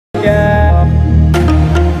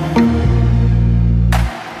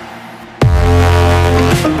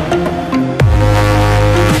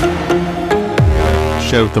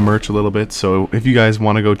promote the merch a little bit. So if you guys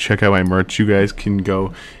want to go check out my merch, you guys can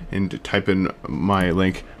go and type in my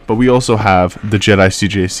link. But we also have the Jedi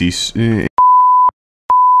CJC.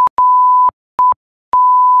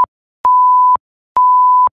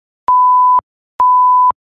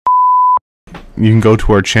 You can go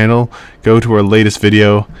to our channel, go to our latest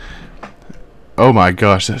video. Oh my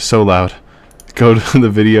gosh, that's so loud. Go to the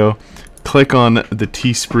video, click on the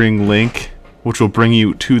Teespring link, which will bring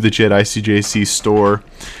you to the Jedi CJC store,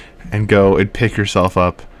 and go and pick yourself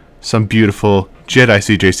up some beautiful Jedi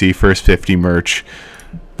CJC First 50 merch.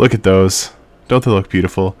 Look at those. Don't they look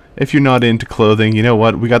beautiful? If you're not into clothing, you know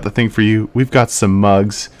what? We got the thing for you. We've got some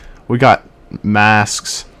mugs. We got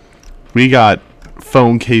masks. We got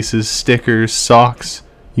phone cases, stickers, socks.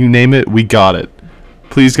 You name it, we got it.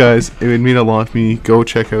 Please, guys, it would mean a lot to me. Go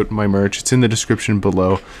check out my merch. It's in the description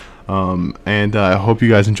below. And I hope you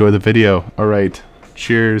guys enjoy the video. Alright,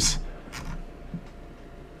 cheers.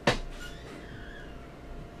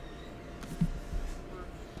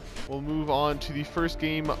 We'll move on to the first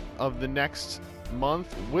game of the next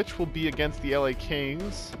month, which will be against the LA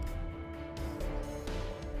Kings.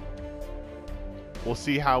 We'll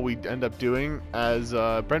see how we end up doing, as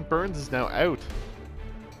Brent Burns is now out.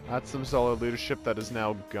 That's some solid leadership that is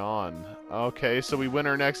now gone. Okay, so we win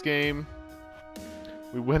our next game.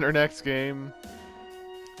 We win our next game.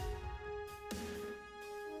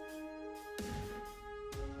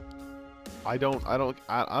 I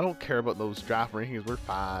don't care about those draft rankings. We're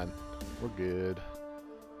fine. We're good.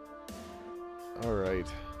 All right.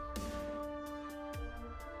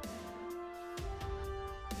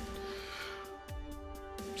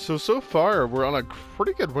 So far we're on a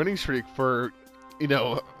pretty good winning streak for, you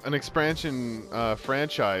know, an expansion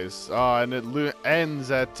franchise. And it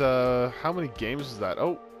ends at how many games is that?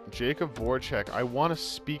 Oh, Jacob Voracek. I want to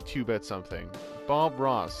speak to you about something. Bob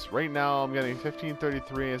Ross. Right now I'm getting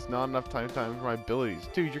 15:33. It's not enough time for my abilities.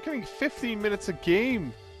 Dude, you're getting 15 minutes a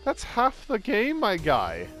game. That's half the game, my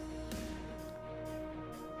guy.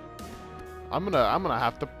 I'm gonna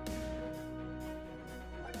have to.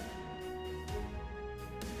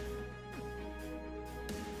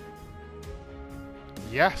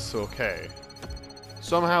 Yes, okay.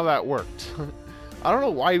 Somehow that worked. I don't know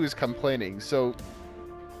why he was complaining. So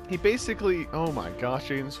he basically, oh my gosh,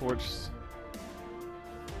 Jaden Swartz.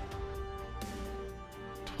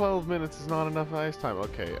 12 minutes is not enough ice time.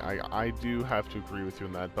 Okay, I do have to agree with you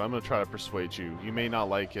on that, but I'm gonna try to persuade you. You may not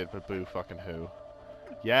like it, but boo fucking who.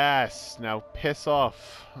 Yes, now piss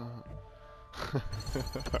off.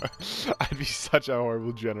 I'd be such a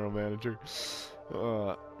horrible general manager.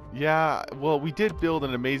 Yeah, well, we did build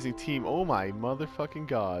an amazing team. Oh my motherfucking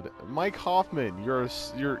god, Mike Hoffman, you're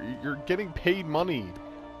getting paid money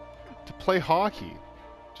to play hockey.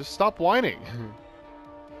 Just stop whining.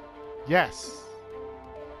 Yes.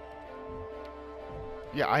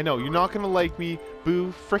 Yeah, I know you're not gonna like me.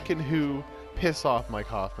 Boo, frickin' who? Piss off, Mike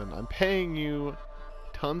Hoffman. I'm paying you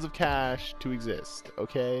tons of cash to exist.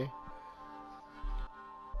 Okay.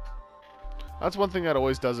 That's one thing that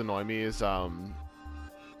always does annoy me is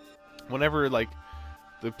whenever like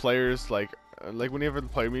the players whenever the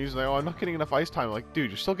player means like, oh, I'm not getting enough ice time. I'm like,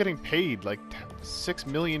 dude, you're still getting paid like $6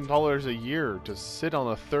 million a year to sit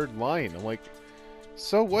on a third line. I'm like,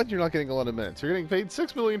 so what? You're not getting a lot of minutes. You're getting paid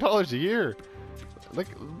 $6 million a year. Like,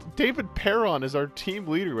 David Perron is our team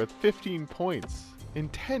leader with 15 points in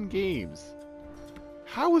 10 games.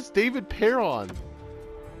 How is David Perron?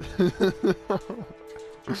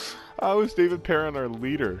 How is David Perron our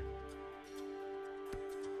leader?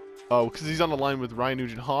 Oh, because he's on the line with Ryan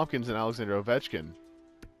Nugent-Hopkins and Alexander Ovechkin.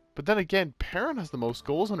 But then again, Perron has the most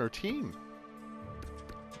goals on our team.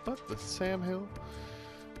 But the Sam Hill?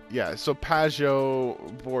 Yeah, so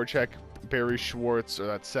Pajot, Voracek, Barry Schwartz are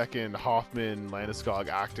that second. Hoffman, Landeskog,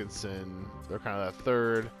 Atkinson, they're kind of that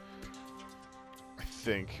third. I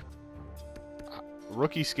think.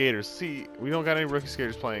 Rookie skaters. See, we don't got any rookie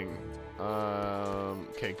skaters playing.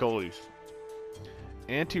 Okay, goalies.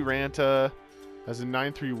 Antti Ranta has a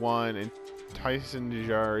 9.31 and Tyson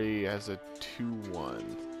Jari has a 2.1.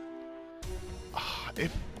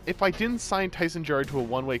 If I didn't sign Tyson Jari to a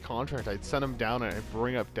one-way contract, I'd send him down and I'd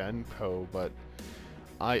bring up Denko, but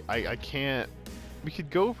I can't. We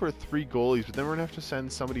could go for 3 goalies, but then we're gonna have to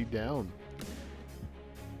send somebody down.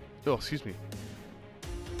 Oh, excuse me.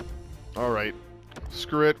 All right,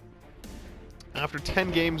 screw it. After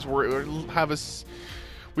 10 games, we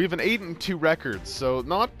have an 8-2 record, so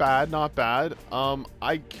not bad, not bad.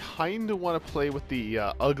 I kind of want to play with the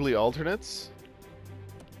ugly alternates.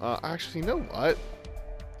 Actually, you know what?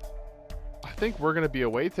 I think we're gonna be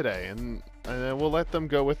away today, and then we'll let them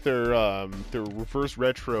go with their reverse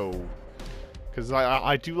retro Because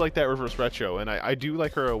I do like that reverse retro, and I do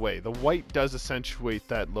like her away. The white does accentuate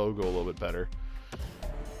that logo a little bit better.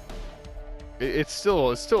 It's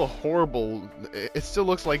still horrible. It still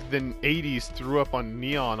looks like the 80s threw up on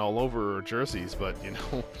neon all over her jerseys, but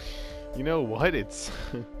you know what? It's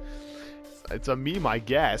a meme, I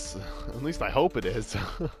guess. At least I hope it is.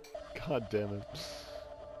 God damn it.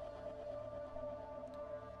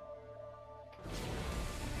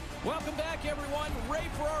 Welcome back, everyone. Ray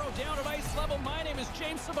Ferraro down at ice level. My name is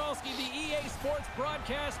James Cebulski. The EA Sports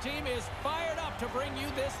broadcast team is fired up to bring you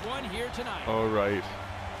this one here tonight. All right.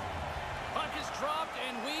 Puck is dropped,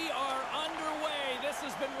 and we are underway. This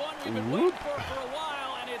has been one we've been waiting for a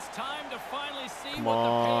while, and it's time to finally see Come what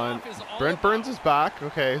on. the payoff is all Brent about. Burns is back.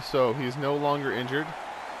 Okay, so he's no longer injured.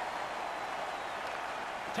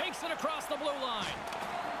 Takes it across the blue line.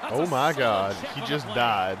 That's Oh a my solid God, check he on the just play.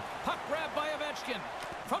 died. Puck grabbed by Ovechkin.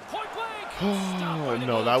 From point blank. Oh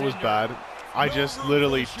no, that was bad. I just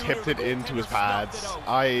literally tipped it into his pads.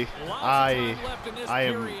 I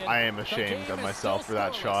am ashamed of myself for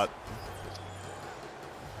that shot.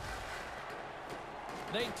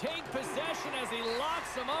 They take possession as he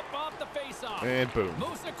locks him up off the faceoff. And boom.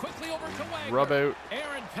 Moves it quickly over to Wagner. Rub out.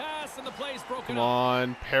 Aaron pass and the play's broken Come up.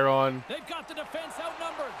 on, Perron. They've got the defense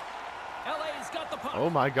outnumbered. LA's got the puck. Oh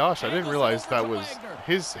my gosh, I didn't realize that was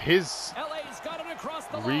his LA's got it across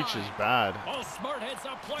the reach line. is bad. Oh, smart heads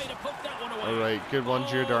up play to poke that one away. All right, good one,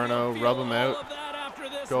 Giordano. They'll Rub feel him all out. of that after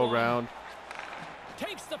this Go one. around.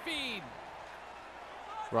 Takes the feed.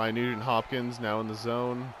 Ryan Nugent-Hopkins now in the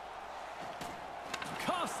zone.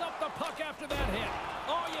 Coughs up the puck after that hit.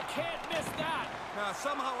 Oh, you can't miss that.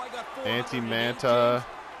 Somehow I got 400. Anti-Manta.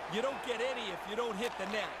 You don't get any if you don't hit the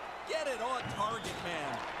net. Get it on target,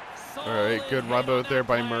 man. All right, good rub out there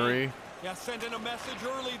by Murray. Yeah, sending a message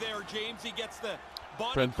early there, James. He gets the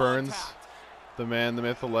body Brent Burns, contact. the man, the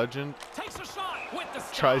myth, the legend. Takes a shot with the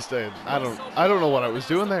stop. Tries to. I don't know what I was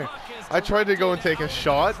doing there. I tried to go and take a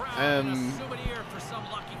shot, and Souvenir for some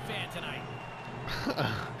lucky fan tonight.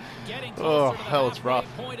 Getting oh, closer to the hell, it's halfway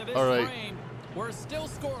rough. point of this All right. frame. We're still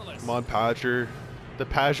scoreless. come on, Padger. The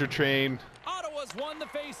Padger train. Ottawa's won the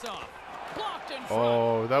faceoff. Blocked in front.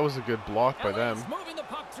 Oh, that was a good block by LA's them. moving the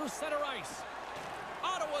puck through center ice.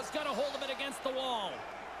 Ottawa's got a hold of it against the wall.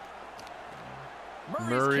 Murray's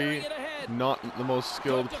Murray, carrying it ahead. not the most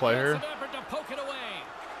skilled Good player. defensive effort to poke it away.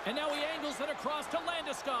 And now he angles it across to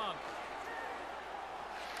Landeskog.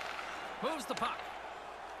 Moves the puck.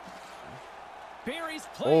 Peary's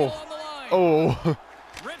playing along the line. Oh,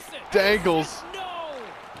 Rips it. dangles. No!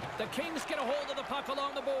 The Kings get a hold of the puck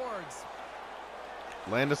along the boards.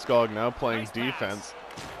 Landeskog now playing Nice defense.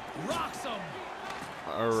 pass. Rocks him.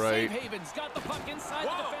 All right. Save Haven's got the puck inside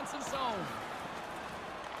the defensive zone.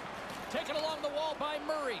 Taken along the wall by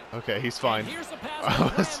Murray. Okay, he's fine. And here's the pass from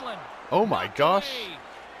Granlund. Oh my Knocked gosh. away.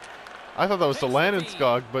 I thought that was the Takes the feed.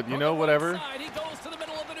 Landeskog, but you From know, the whatever. right side, he goes to the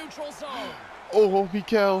middle of the neutral zone. Oh,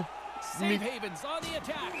 Mikel. Save Haven's on the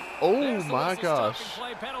attack. Oh There's the my whistle gosh.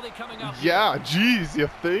 stopping play penalty coming up. Yeah, jeez, you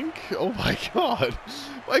think? Oh my god.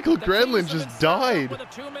 Michael The Granlund Kings have just been served up died. with a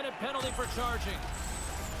 2-minute penalty for charging.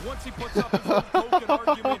 Once he puts up his own token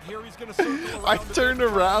argument here, he's going to circle around. I a bit. turned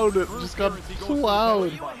around and Bruce just got here as he goes for the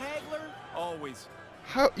plowed. penalty box. Always.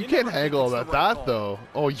 How you You can't never haggle think it's about the right that call. though.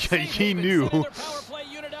 Oh yeah, Save he Haven's knew. sending their power play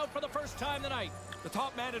unit out for the first time tonight. The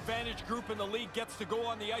top man advantage group in the league gets to go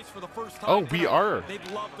on the ice for the first time. Oh, we tonight. are.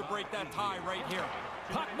 They'd love to break that tie right here.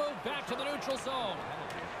 Puck moved back to the neutral zone.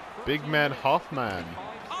 Big man Hoffman.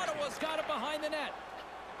 Ottawa's got it behind the net.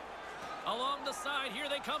 Along the side, here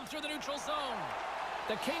they come through the neutral zone.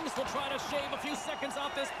 The Kings will try to shave a few seconds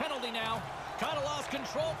off this penalty now. Kind of lost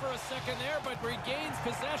control for a second there, but regains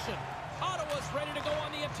possession. Ottawa's ready to go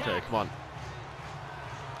on the attack. Okay, come on.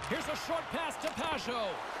 Here's a short pass to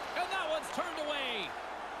Pajot, and that one's turned away.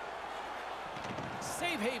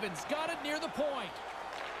 Save Haven's got it near the point.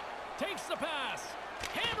 Takes the pass.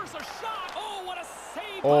 Hammers a shot. Oh, what a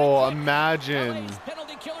save. Oh, by Pitt. imagine. LA's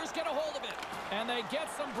penalty killers get a hold of it. And they get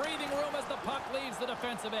some breathing room as the puck leaves the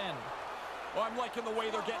defensive end. Well, I'm liking the way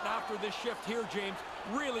they're getting after this shift here, James.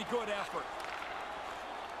 Really good effort.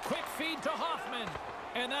 Quick feed to Hoffman.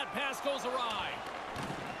 And that pass goes awry.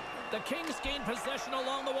 The Kings gain possession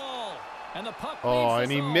along the wall. And the puck Oh, leaves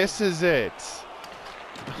and the he zone. misses it.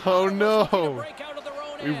 Oh Looking to no. break out of their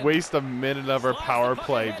own We end. waste a minute of our Slides the power puck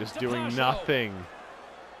play ahead just to doing Pajot. nothing.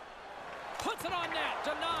 Puts it on net.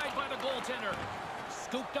 Denied by the goaltender.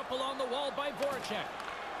 Scooped up along the wall by Voracek.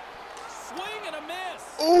 Swing and a miss.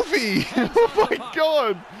 Ovi! Hangs Oh on to the my puck.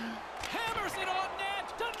 god! Hammers it on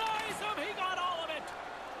net. Denies him. He got all of it.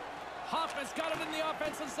 Hoffman's Ottawa's got it in the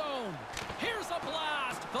offensive zone. Here's a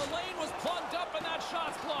blast. The lane was plugged up and that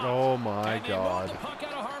shot's blocked. Oh my and God. They moved the puck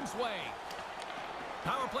out of harm's way.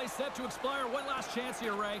 Power play set to expire. One last chance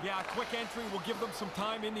here, Ray. Yeah, quick entry will give them some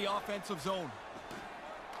time in the offensive zone.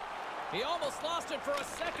 He almost lost it for a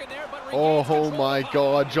second there, but oh my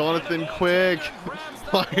God, Jonathan Quick.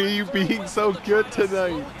 Why are you being so good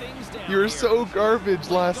tonight? You were so garbage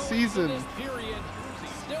last season.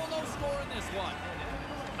 Still no score in this one.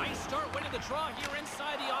 Nice start winning the draw here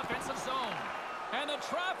inside the offensive zone. And the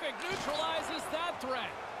traffic neutralizes that threat.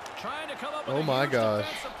 Trying to come up with a huge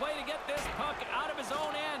defensive play to get this puck out of his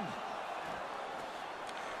own end.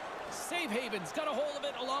 Save Haven's got a hold of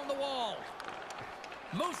it along the wall.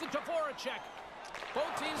 Moves it to Voracek.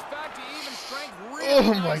 Both teams back to even strength.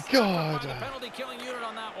 Really my God. The penalty killing unit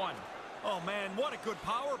on that one. Oh man, what a good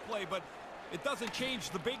power play, but it doesn't change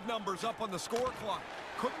the big numbers up on the score clock.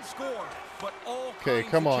 Couldn't score, but all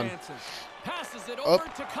kinds of chances. Passes it over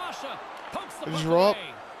to Kasha. Pokes the puck away.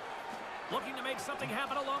 Looking to make something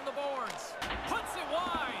happen along the boards. Puts it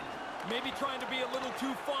wide. Maybe trying to be a little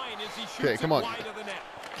too fine as he shoots it wide of the net.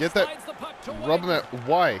 Get that. Rub him out.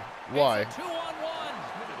 Why? Why? 2-on-1.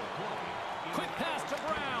 Quick pass to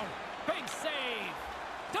Brown. Big save.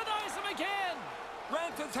 Denies him again.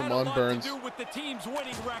 Ranta's had a lot to do with the team's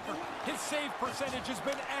winning record. His save percentage has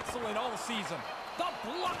been excellent all season. The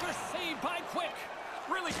blocker saved by Quick.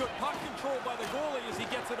 Really good puck control by the goalie as he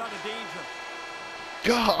gets it out of danger.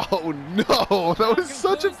 Oh no, that was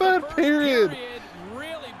such a bad period.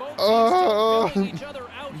 I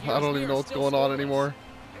don't even know what's going on anymore.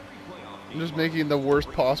 I'm just making the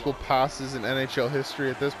worst possible passes in NHL history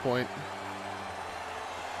at this point.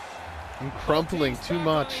 I'm crumpling too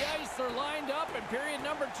much. They're lined up and period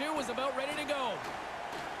number 2 was about ready to go.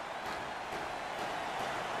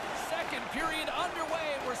 Second period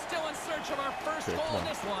underway and we're still in search of our first goal in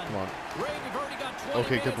this one. Come on. Ray, we've already got 20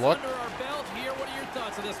 minutes good luck. under our belt here. What are your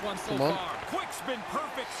thoughts of this one so far? Quick's been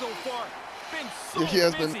perfect so far. Been so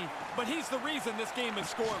busy, but he's the reason this game is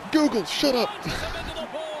scoreless. Google, shut up. Into the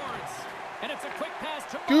boards. And it's a quick pass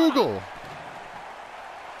to Google.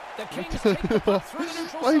 The Kings take the puck through the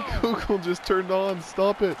neutral zone. My Google just turned on.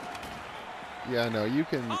 Stop it. Yeah, no, you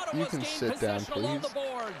can sit down, please.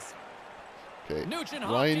 Okay,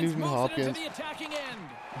 Ryan Nugent-Hopkins.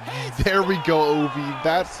 There we go, Ovi.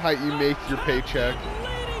 That's how you make your paycheck.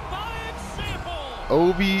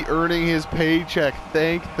 Ovi earning his paycheck.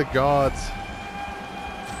 Thank the gods.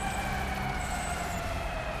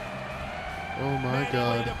 Oh my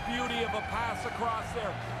God.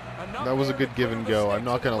 That was a good give and go. I'm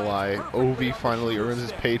not gonna lie. Ovi finally earns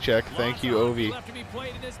his paycheck. Thank you, Ovi.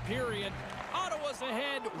 Ottawa's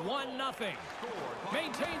ahead 1-0.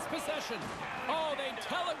 Maintains possession. Oh, they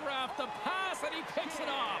telegraphed the pass and he picks it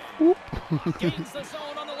off. Gains the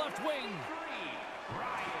zone on the left wing.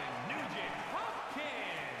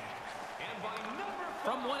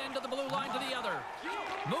 From one end of the blue line to the other.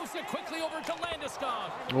 Moves it quickly over to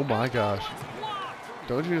Landeskog. Oh my gosh.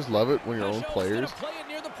 Don't you just love it when your own players? Play it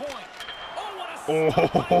near the point.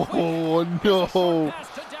 Oh no.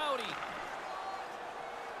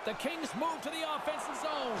 The Kings move to the offensive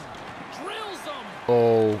zone. Drills them.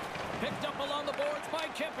 Oh. Picked up along the boards by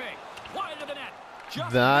Kippe. Wide of the net.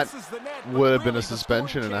 That would have been a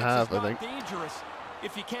suspension and a half, I think. Dangerous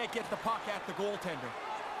if you can't get the puck at the goaltender.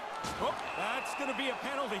 Oh, that's going to be a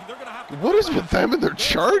penalty. They're going to have to. What is with them and their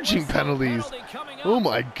charging penalties? Oh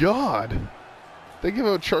my God. They give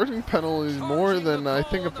out charging penalties more than I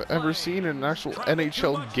think I've ever seen in an actual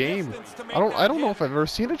NHL game. I don't know if I've ever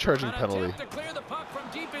seen a charging penalty.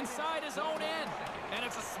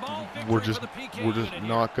 We're just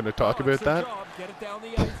not going to talk about that.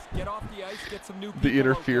 The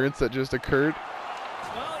interference that just occurred.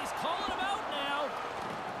 Well, he's calling him out now.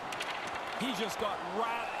 He just got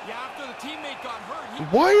wrapped. Yeah, after the teammate got hurt.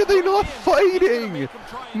 Why are they not fighting?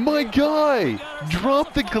 My guy,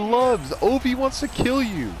 drop the gloves. Ovi wants to kill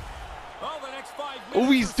you.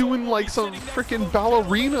 Ovi's doing like some freaking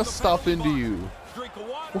ballerina stuff into you.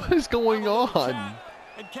 What is going on?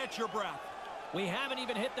 And catch your breath. We haven't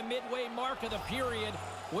even hit the midway mark of the period.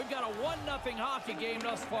 We've got a 1-0 hockey game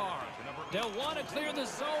thus far. They'll want to clear the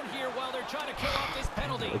zone here while they're trying to kill off this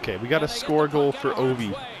penalty. Okay, we got to score a goal for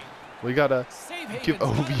Ovi. We got to give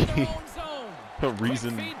Ovi a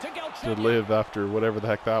reason to live after whatever the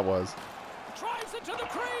heck that was. Drives it to the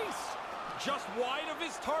crease. Just wide of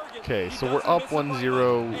his target. Okay, so we're up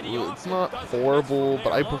 1-0. It's not horrible,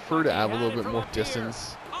 but I prefer to have a little bit more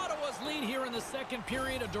distance. Ottawa's lead here in the second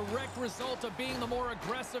period, a direct result of being the more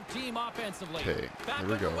aggressive team offensively. Okay, here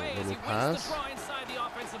we go. A little pass. Inside the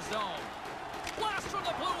offensive zone. Blast from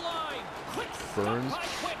the blue line. Quick Burns.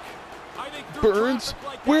 I think Burns,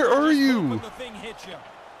 where are you?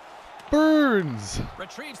 Burns!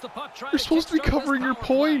 You're supposed to be covering your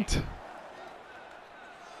point.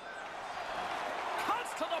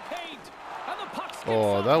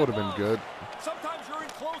 Oh, that would have been good. Sometimes you're in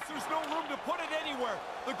close, there's no room to put it anywhere.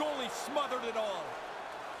 The goalie smothered it all.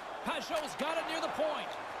 Pajot's got it near the point.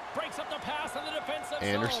 Breaks up the pass in the defensive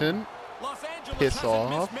Anderson, zone. Los Angeles piss hasn't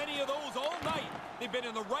off. missed many of those all night. They've been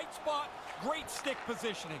in the right spot, great stick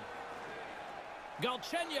positioning.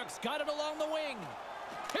 Galchenyuk's got it along the wing.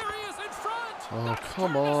 Here he is in front. Oh, That's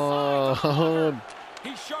come turned aside. on.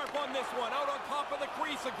 He's sharp on this one, out on top of the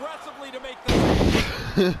crease aggressively to make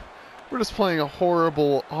the We're just playing a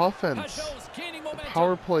horrible offense. Pajot's gaining The momentum.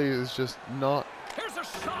 power play is just not. Here's a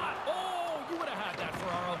shot. Oh, you would have had that,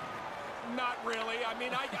 Ferraro. Not really. I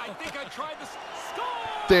mean, I think I tried to Score!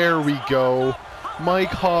 There we go. Mike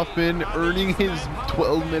Hoffman earning his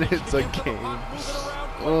 12 minutes a game.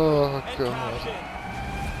 Oh, God.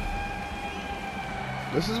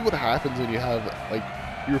 This is what happens when you have, like,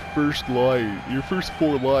 your first line. Your first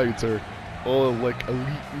 4 lines are all, like, elite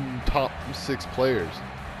and top 6 players.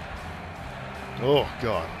 Oh,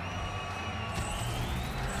 God.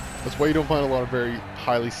 That's why you don't find a lot of very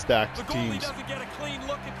highly stacked The goalie teams. doesn't get a clean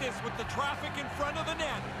look at this with the traffic in front of the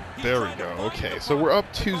net. He's There we trying to go. find Okay, the so puck. we're up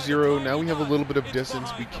And by the 2-0. time Now we he have a does, little bit of it's distance.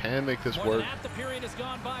 We behind him. can make this More work. than half the period has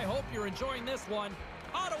gone by. Hope you're enjoying this one.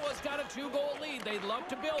 Ottawa's got a 2-goal lead. They'd love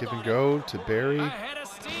to build Give on and it. go to Barry. Ahead of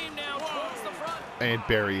steam now towards the front. And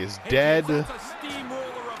Barry is Hey, dead. that's a steamroller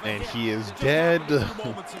of a And hit. he is Just dead. happened a few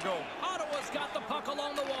moments ago. Ottawa's got the puck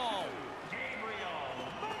along the wall.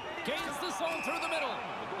 Gains the zone through the middle.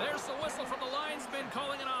 There's the whistle from the linesman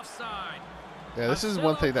calling an offside. Yeah, this is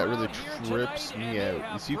one thing that really trips me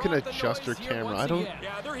out. Is you can adjust your camera. I don't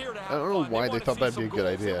Yeah, they're here to have I don't know fun. why they wanna thought see that'd be a some good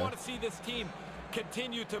goals. They idea. want to see this team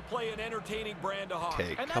continue to play an entertaining brand of hockey.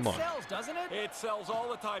 Okay, And come that on. sells, doesn't it? It sells all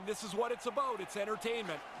the time. This is what it's about. It's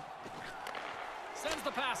entertainment. Sends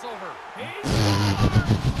the pass over.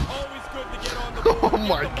 Always good to get on the board. Oh Get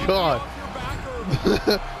my the monkey God. off your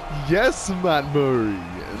back or- Yes, Matt Murray.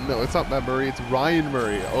 No, it's not Matt Murray. It's Ryan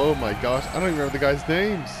Murray. Oh my gosh, I don't even remember the guys'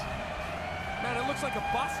 names. Man, it looks like a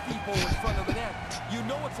bus depot in front of the net. You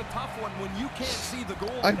know it's a tough one when you can't see the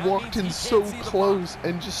goal. I That walked in means he so can't see the close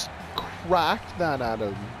and just cracked that at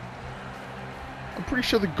him. I'm pretty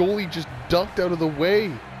sure the goalie just ducked out of the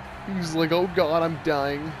way. He was like, oh God, I'm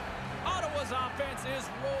dying. Ottawa's offense is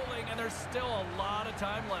rolling, and there's still a lot of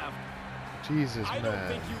time left. Jesus, I don't man.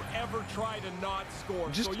 think you ever try to not score.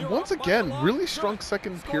 Just So you're once up by a again, lot. really Good. strong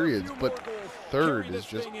second Score a periods, few but more goals. third Carry is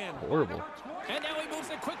this just thing in. horrible. And now he moves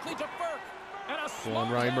it quickly to Burke. And a Come on,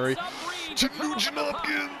 slow Ryan Murray. heads-up read To to come up Nugent with the puck.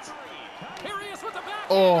 Hopkins. Here he is with the back.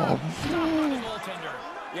 Oh, Stopped by the goaltender.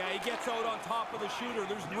 Yeah, he gets out on top of the shooter.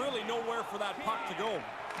 There's really nowhere for that puck to go.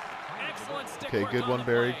 Excellent stick okay, work good on one, the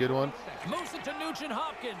Barry. play. Good one. Moves it to Nugent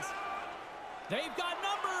Hopkins. They've got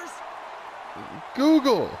numbers.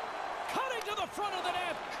 Google. Cutting to the front of the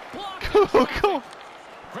net. Blocking Go, traffic. go.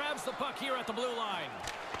 Grabs the puck here at the blue line.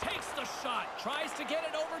 Takes the shot. Tries to get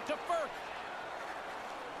it over to Burke.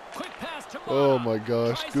 Quick pass to Mora. Oh my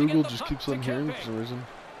gosh, Tries to get Google the just puck keeps to on hearing Kempe. for some reason.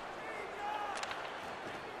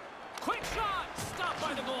 Quick shot. Stopped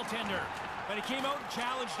by the goaltender. And he came out and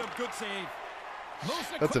challenged him. Good save.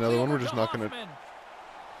 Moves it That's another quickly one we're over just to not gonna- Hoffman.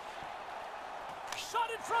 Shot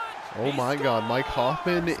in front. Oh He my God, Mike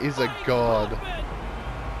Hoffman scores! is a Mike god. Hoffman.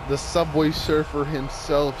 The Subway Surfer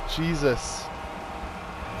himself, Jesus.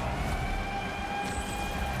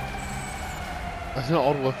 As an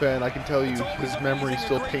Ottawa fan, I can tell you It's always his memory amazing. A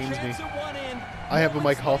still great pains me. chance at one end. I have a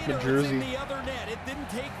Mike Moments Hoffman later, it's in jersey. the other net. It didn't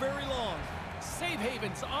take very long. Save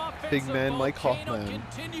Haven's offensive Big man Mike volcano Hoffman.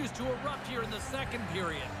 continues to erupt here in the second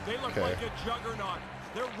period. They look Okay. like a juggernaut.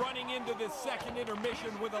 They're running into this second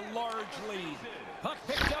intermission with a large lead. Puck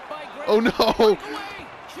picked up by Grant. Oh no! Breakaway.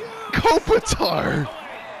 Huge Kopitar!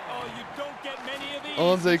 Oh, you don't get many of these.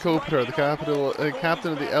 Anze He's Kopitar, right the in on goal. The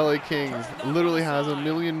captain of the goalie's LA back. Kings, literally has a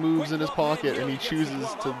million moves in his pocket, and he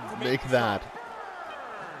chooses to make that.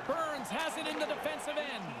 Burns has it in the defensive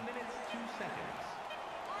end.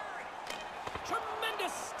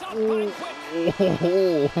 Tremendous stop by Quick.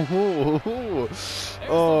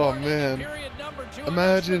 Oh There's the man! period number 2.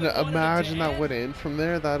 Imagine Eventually they wanted it to that end. went in from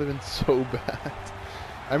there. That'd have been so bad.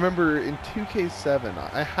 I remember in 2K7,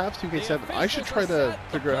 I have 2K7. I should try to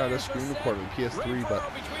figure out how to screen record on PS3, but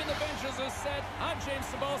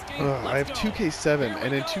I have 2K7,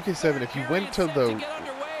 and in 2K7, if you went to the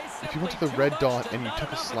red dot and you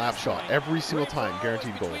took a slap shot every single time,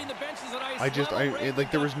 guaranteed goal. Like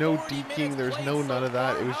there was no deking, there's no none of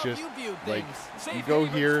that. It was just like you go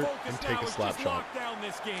here and take a slap shot. in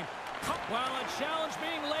this game. Well, a challenge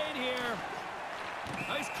being laid here.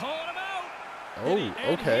 He's calling him out. Oh,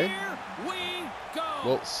 okay. Here we go.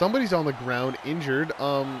 Well, somebody's on the ground injured.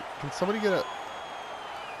 Can somebody get a...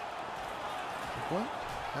 What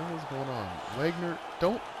the hell is going on? Wagner,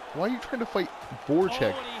 don't... Why are you trying to fight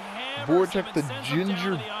Voracek? Voracek, the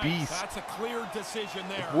ginger beast. That's a clear decision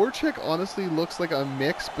there. Voracek honestly looks like a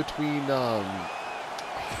mix between,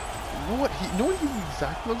 you know what he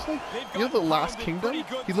exactly looks like? You know the Last Kingdom?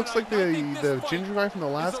 He looks like the ginger guy from the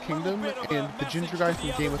Last Kingdom and the ginger guy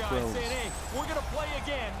from Game of Thrones.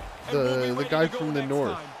 The guy from the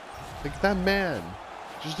North. Like, that man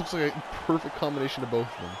just looks like a perfect combination of both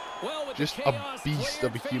of them. Just a beast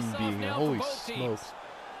of a human being. Holy smokes.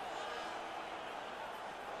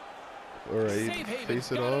 Alright,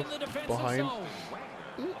 face it off. Behind.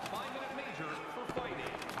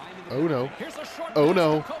 Oh no. Oh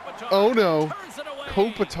no. Oh no.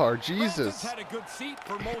 Kopitar, Jesus.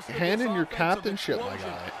 Hand in your captainship, my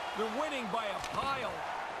guy.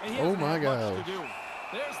 Oh my gosh.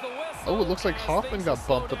 Oh, it looks like Hoffman got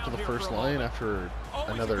bumped up to the first line after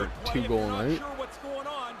another 2-goal night.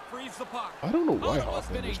 I don't know why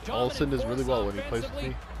Hoffman just all of a sudden does really well when he plays with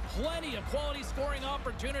me. Plenty of quality scoring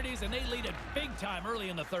opportunities, and they lead it big time early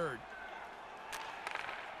in the third.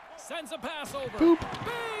 Sends a pass over. Boop.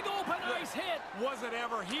 Big open ice hit. Was it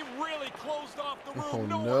ever? He really closed off the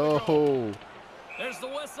room. Oh no. There's the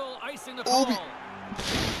whistle, icing the call. Oh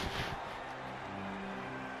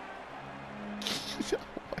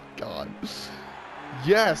my god.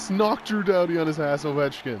 Yes, knock Drew Doughty on his ass,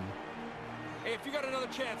 Ovechkin. Hey, if you got another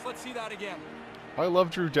chance, let's see that again. I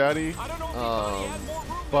love Drew Doughty,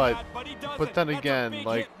 but then again,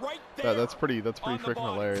 like that's pretty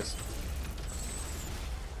freaking hilarious.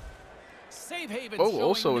 Oh,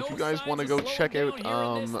 also, if you guys want to go check out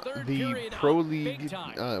the Pro League,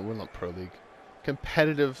 well, not Pro League,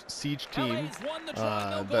 competitive Siege team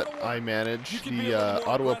that I manage, the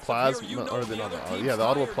Ottawa Plasma, or the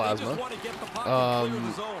Ottawa Plasma.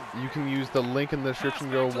 You can use the link in the description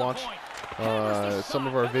to go watch some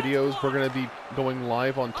of our videos. We're going to be going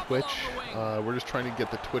live on Twitch. We're just trying to get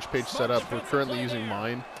the Twitch page set up. We're currently using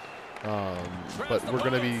mine. But we're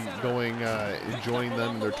going to be going joining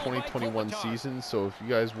them in their 2021 season, so if you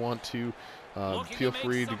guys want to, feel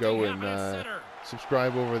free to go and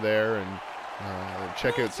subscribe over there and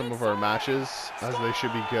check out some of our matches, as they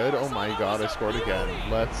should be good. Oh my god, I scored again.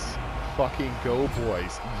 Let's fucking go,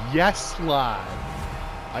 boys. Yes, lad!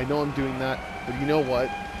 I know I'm doing that, but you know what?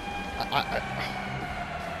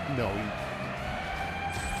 No.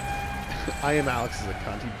 I am Alex's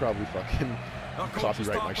account. He'd probably fucking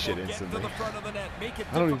copyright my shit instantly.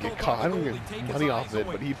 I don't even get caught. I don't get money off of it,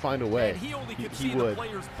 but he'd find a way. He would.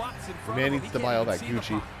 The man needs to buy all that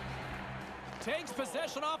Gucci. Takes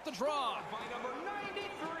possession off the draw.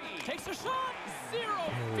 Takes a shot.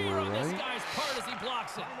 Zero fear on this guy's part as he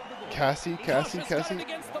blocks it. Cassie.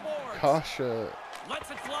 Kasha.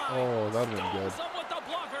 Oh, that would have been good.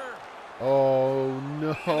 Oh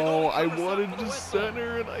no, I wanted to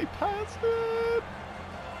center and I passed it.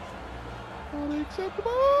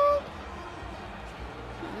 Unacceptable.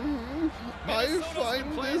 I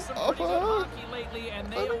find this unacceptable.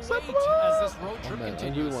 Oh man, I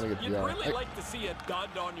really want to get the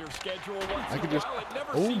I could just,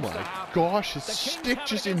 oh my gosh, his stick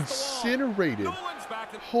just incinerated.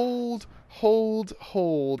 Hold.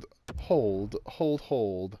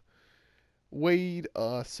 Wait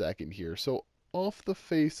a second here. So off the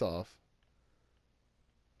face-off,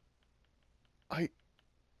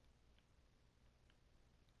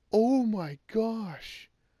 oh my gosh,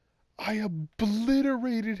 I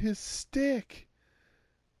obliterated his stick.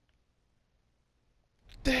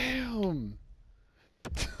 Damn.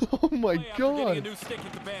 Oh my god. A new stick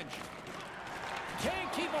at the bench.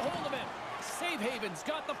 Can't keep a hold of it. Save Haven's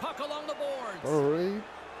got the puck along the boards. All right.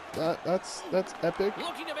 That's epic.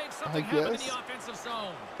 Looking to make something happen in the offensive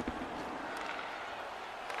zone.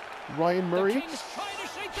 Ryan Murray. The Kings trying to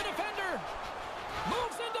shake the defender.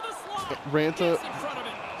 Moves into the slot. Ranta. In front of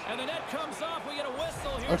it. And the net comes off. We get a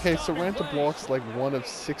whistle here. Okay, so Ranta blocks like 1 of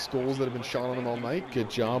 6 goals that have been shot on him all night. Good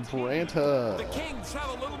job, Ranta. The Kings have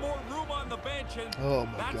a little more room on the bench, and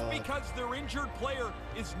that's because their injured player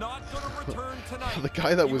is not going to return tonight. The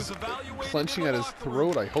guy that was clenching at his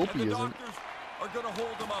throat, I hope he isn't. Are going to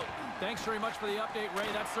hold them out. Thanks very much for the update, Ray.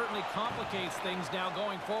 That certainly complicates things now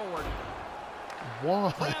going forward.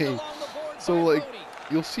 Why? So, like,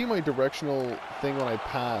 you'll see my directional thing when I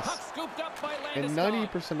pass, and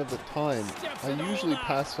 90% of the time, I usually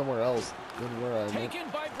pass somewhere else than where I'm at.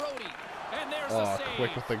 Oh,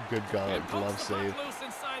 quick with a good glove save.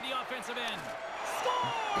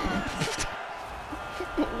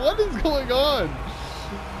 What is going on?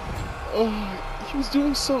 Oh, he was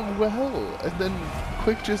doing so well, and then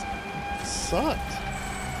Quick just sucked.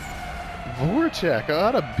 Voracek, I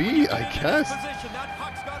got a B, I guess.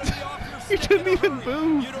 He didn't even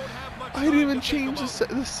move. I didn't even change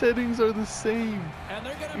the settings are the same.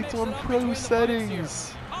 It's on pro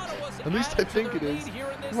settings. At least I think it is.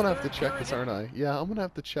 I'm gonna have to check this, aren't I? Yeah, I'm gonna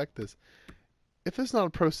have to check this. If it's not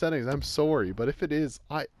on pro settings, I'm sorry, but if it is,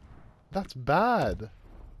 that's bad.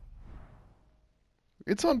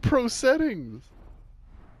 It's on pro settings.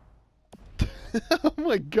 Oh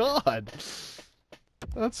my god.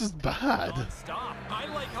 That's just bad.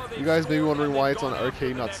 You guys may be wondering why it's on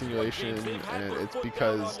arcade, not simulation, and it's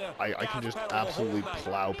because I can just absolutely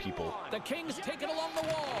plow people.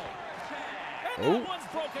 Oh,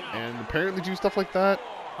 and apparently do stuff like that.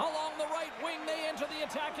 Along the right wing, they enter the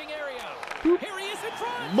attacking area. Boop. Here he is in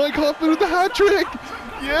front. Mike Hoffman with the hat trick.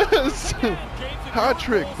 Yes, hat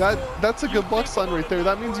trick. That's a good luck sign right there.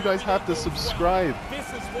 That means you guys have to subscribe. This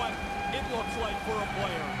is what it looks like for a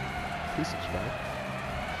player. Please subscribe.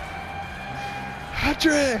 Hat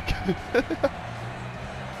trick.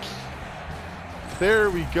 There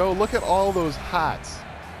we go. Look at all those hats.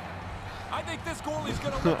 I think this goalie's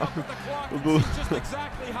going to look up at the clock and see just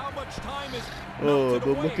exactly how much time is melted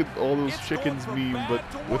away. Look at all those chickens meme, but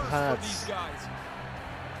with hats.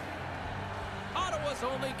 Ottawa's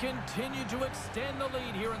only continued to extend the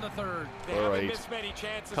lead here in the third. All right.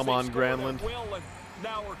 Come on, Granlund.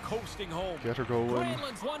 Now we're coasting home. Get her going.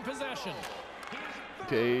 Granlund's one possession.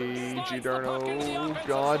 Okay, Giordano.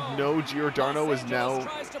 God, no. Giordano is now.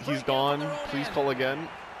 He's gone. Please call again.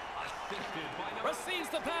 Receives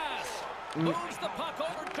the pass. Moves the puck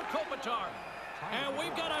over to Kopitar. And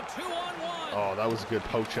we've got a 2-on-1. Oh, that was a good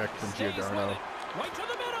poke check from Giordano. Right to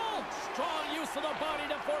the middle. Strong use of the body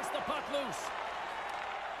to force the puck loose.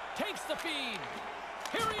 Takes the feed.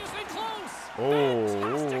 Here he is in close. Oh,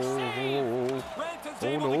 no,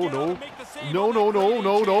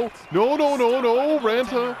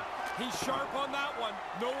 Ranta. He's sharp on that one.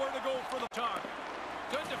 Nowhere to go for the top.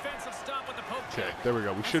 Good defensive stop with the poke. Okay, there we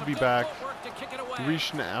go. We should be back. We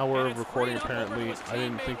reached an hour of recording apparently. I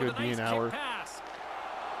didn't think it would be an hour.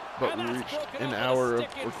 But we reached an hour of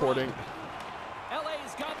recording.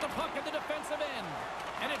 LA's got the puck in the defensive end.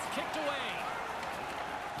 And it's kicked away.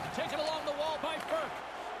 Taken along the wall by Burke.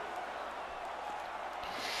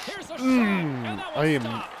 Here's a shot. And that was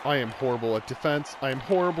stopped. I am horrible at defense. I am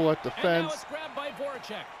horrible at defense. And now it's grabbed by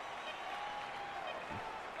Voracek.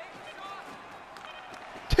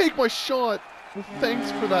 Take my shot. Well,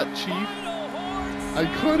 thanks for that, Chief. I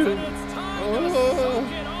couldn't.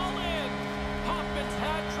 Oh.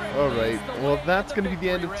 Alright, well that's going to be the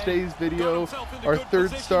end of today's video. Our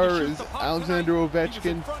third star is Alexander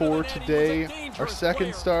Ovechkin for today. Our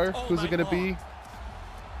second star, who's it going to be?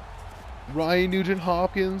 Ryan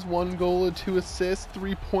Nugent-Hopkins, 1 goal and 2 assists,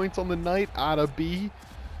 3 points on the night out of B.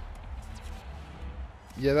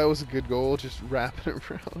 Yeah, that was a good goal, just wrapping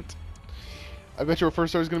it around. I bet your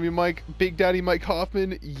first star is going to be Big Daddy Mike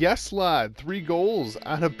Hoffman. Yes, lad, 3 goals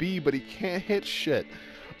out of B, but he can't hit shit.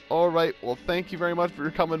 Alright, well thank you very much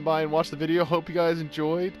for coming by and watch the video. Hope you guys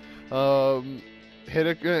enjoyed.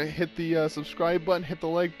 Hit the subscribe button, hit the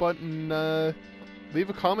like button, leave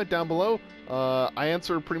a comment down below. I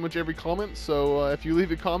answer pretty much every comment, so if you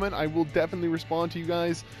leave a comment, I will definitely respond to you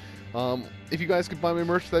guys. If you guys could buy my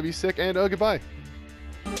merch, that'd be sick, and goodbye.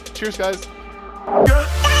 Cheers, guys.